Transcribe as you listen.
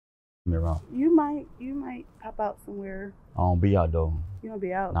me around. You might pop out somewhere. I don't be out though. You don't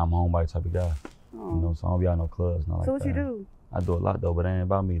be out? Nah, I'm a homebody type of guy. Oh. You know, so I don't be out no clubs, not like that. So what you do? I do a lot though, but it ain't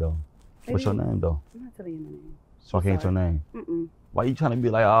about me though. What's your name though? I'm not telling you my name. So I can't get your name? Mm-mm. Why you trying to be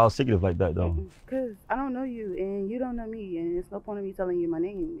like all secretive like that though? Because I don't know you and you don't know me, and it's no point in me telling you my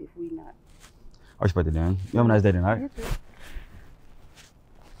name if we not. I respect it, Dan. You have a nice day tonight. You too.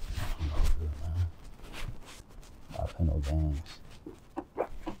 I play no games.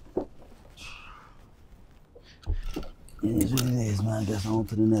 It is what it is, man. I guess on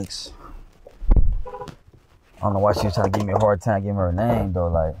to the next. I don't know why she was trying to give me a hard time giving her a name though.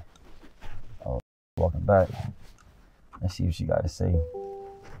 Like, oh, walking back. Let's see what she got to say.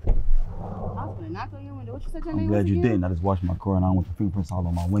 I was gonna knock on your window. What you said your name was? I'm glad you didn't. I just washed my car and I don't want the fingerprints all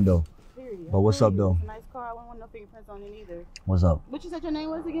on my window. Period. But what's up though? It's a nice car. I wouldn't want no fingerprints on it either. What's up? What you said your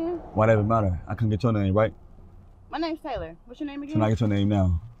name was again? Why that matter? I couldn't get your name, right? My name's Taylor. What's your name again? Can I get your name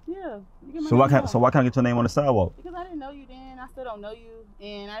now? Yeah. You get my So name why can't I get your name on the sidewalk? Because I didn't know you then. I still don't know you,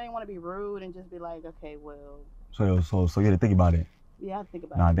 and I didn't want to be rude and just be like, okay, well. So you had to think about it. Yeah, I think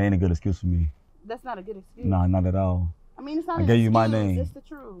about it. Nah, that ain't a good excuse for me. That's not a good excuse. Nah, not at all. I mean, it's not. I gave you my name. It's the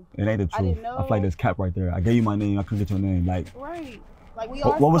truth. It ain't the truth. I didn't know. I feel like there's cap right there. I gave you my name. I couldn't get your name. Like, right. Like we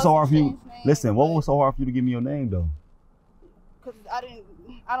are. What was so hard for you? Names, Listen, what was so hard for you to give me your name though? Because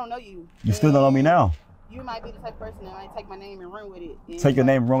I don't know you. You still don't know me now. You might be the type of person that might take my name and run with it. And take your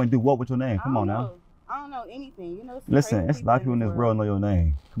name and run and do what with your name? Come on now. I don't know anything. You know. Listen, it's a lot of people in this world know your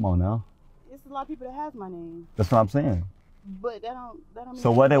name. Come on now. It's a lot of people that have my name. That's what I'm saying. But that don't mean.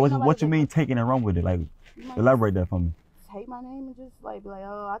 So what you mean taking and run with it? Like, elaborate that for me. Take my name and just like be like,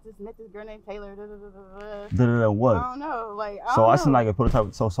 oh, I just met this girl named Taylor. What? I don't know. Like, I seem like a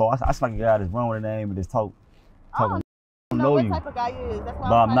prototype. So I seem like a guy that's run with a name and just talk. I don't know what type of guy you is. That's why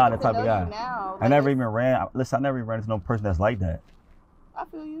I'm not the type of guy. Now. Like, I never even ran. Listen, I never even ran into no person that's like that. I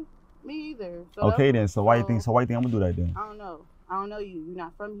feel you. Me either. So okay then. So why you think I'm gonna do that then? I don't know. I don't know you. You're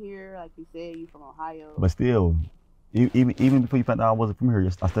not from here, like you said. You from Ohio. But still, even before you found out I wasn't from here, I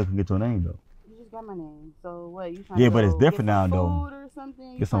still couldn't get your name though. You just got my name. So what? You trying to but it's different now food though. Or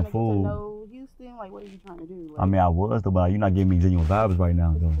something? Get some food. To know Houston? Like, what are you trying to do? Like, I mean, I was though, but you're not giving me genuine vibes right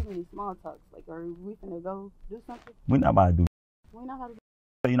now though. Too many small talks. Like, are we finna go do something? We're not about to do. We're not about to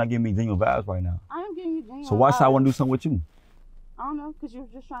do. You're not giving me genuine vibes right now. I am giving you genuine. So why vibes. should I want to do something with you? I don't know, because you were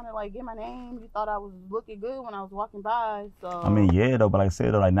just trying to like get my name. You thought I was looking good when I was walking by, so. I mean, yeah, though, but like I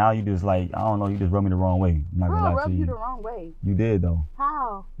said, though, like now you just like, I don't know, you just rubbed me the wrong way. I'm not gonna lie to you. I rubbed you the wrong way. You did, though.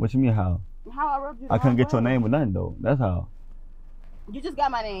 How? What you mean, how? How I rubbed you the wrong way? I couldn't get your name with nothing, though. That's how. You just got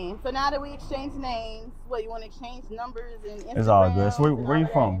my name. So now that we exchange names, what, you want to exchange numbers and Instagram? It's all good. So where you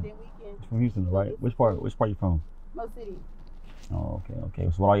from? From Houston, right? Which part you from? Mo City. Oh, okay.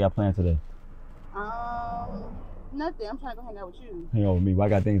 So what all y'all playing today? Nothing. I'm trying to go hang out with you. Hang out with me, but I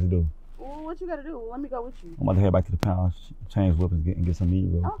got things to do. Well, what you got to do? Let me go with you. I'm about to head back to the pound, change weapons, and get some meat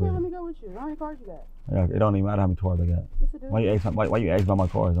real quick. Okay, let me go with you. How many cars you got? Yeah, it don't even matter how many cars I got. Yes, it does. Why you ask about my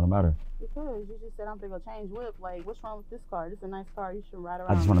cars? It don't matter. Because you just said I'm gonna go change whip. Like, what's wrong with this car? This is a nice car. You should ride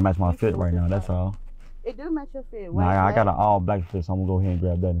around. I just want to match my fit right now. That's all. It do match your fit. Nah, I got an all black fit, so I'm gonna go ahead and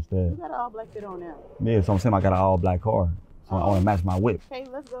grab that instead. You got an all black fit on now. Yeah, so I'm saying I got an all black car. So I want to match my whip. Okay,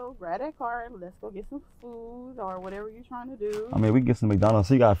 let's go grab that car and let's go get some food or whatever you're trying to do. I mean, we can get some McDonald's.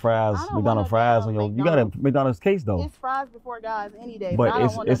 So you got fries, McDonald's fries on your. You got a McDonald's case though. It's fries before guys any day. But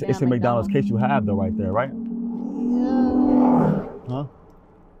it's a McDonald's case you have though, right there, right? Yeah. Huh?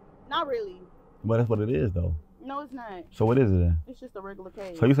 Not really. But that's what it is though. No, it's not. So what is it then? It's just a regular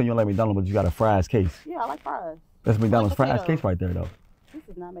case. So you say you don't like McDonald's, but you got a fries case. Yeah, I like fries. That's McDonald's fries case right there though. This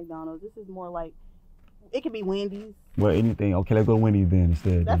is not McDonald's. This is more like. It could be Wendy's. Well, anything. Okay, let's go to Wendy's then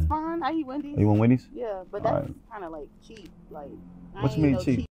instead. That's fine. I eat Wendy's. You want Wendy's? Yeah, but that's kind of like cheap. Like, what you mean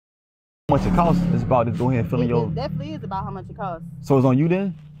cheap? How much it costs? It's about to go ahead and fill in your. It definitely is about how much it costs. So it's on you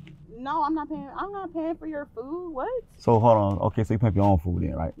then? No, I'm not paying. I'm not paying for your food. What? So hold on. Okay, so you pay for your own food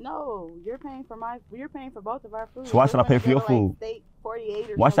then, right? No, you're paying for You're paying for both of our food. So why should I pay for your food? Steak 48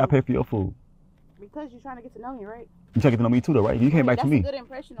 or why should I pay for your food? Because you're trying to get to know me, right? You trying to get to know me too, though, right? You came back to me. That's a good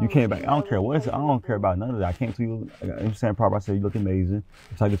impression. You came back. I don't care what. I don't care about none of that. I came to you. I'm saying proper. I said you look amazing.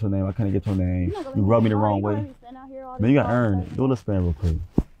 I tried to get your name. I couldn't get your name. You rubbed me the wrong way. Man, you got to earn it. Do a little spin real quick.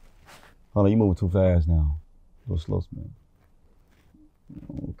 Hold on, you moving too fast now. Go slow spin.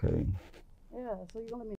 Okay. Yeah. So you're gonna let me.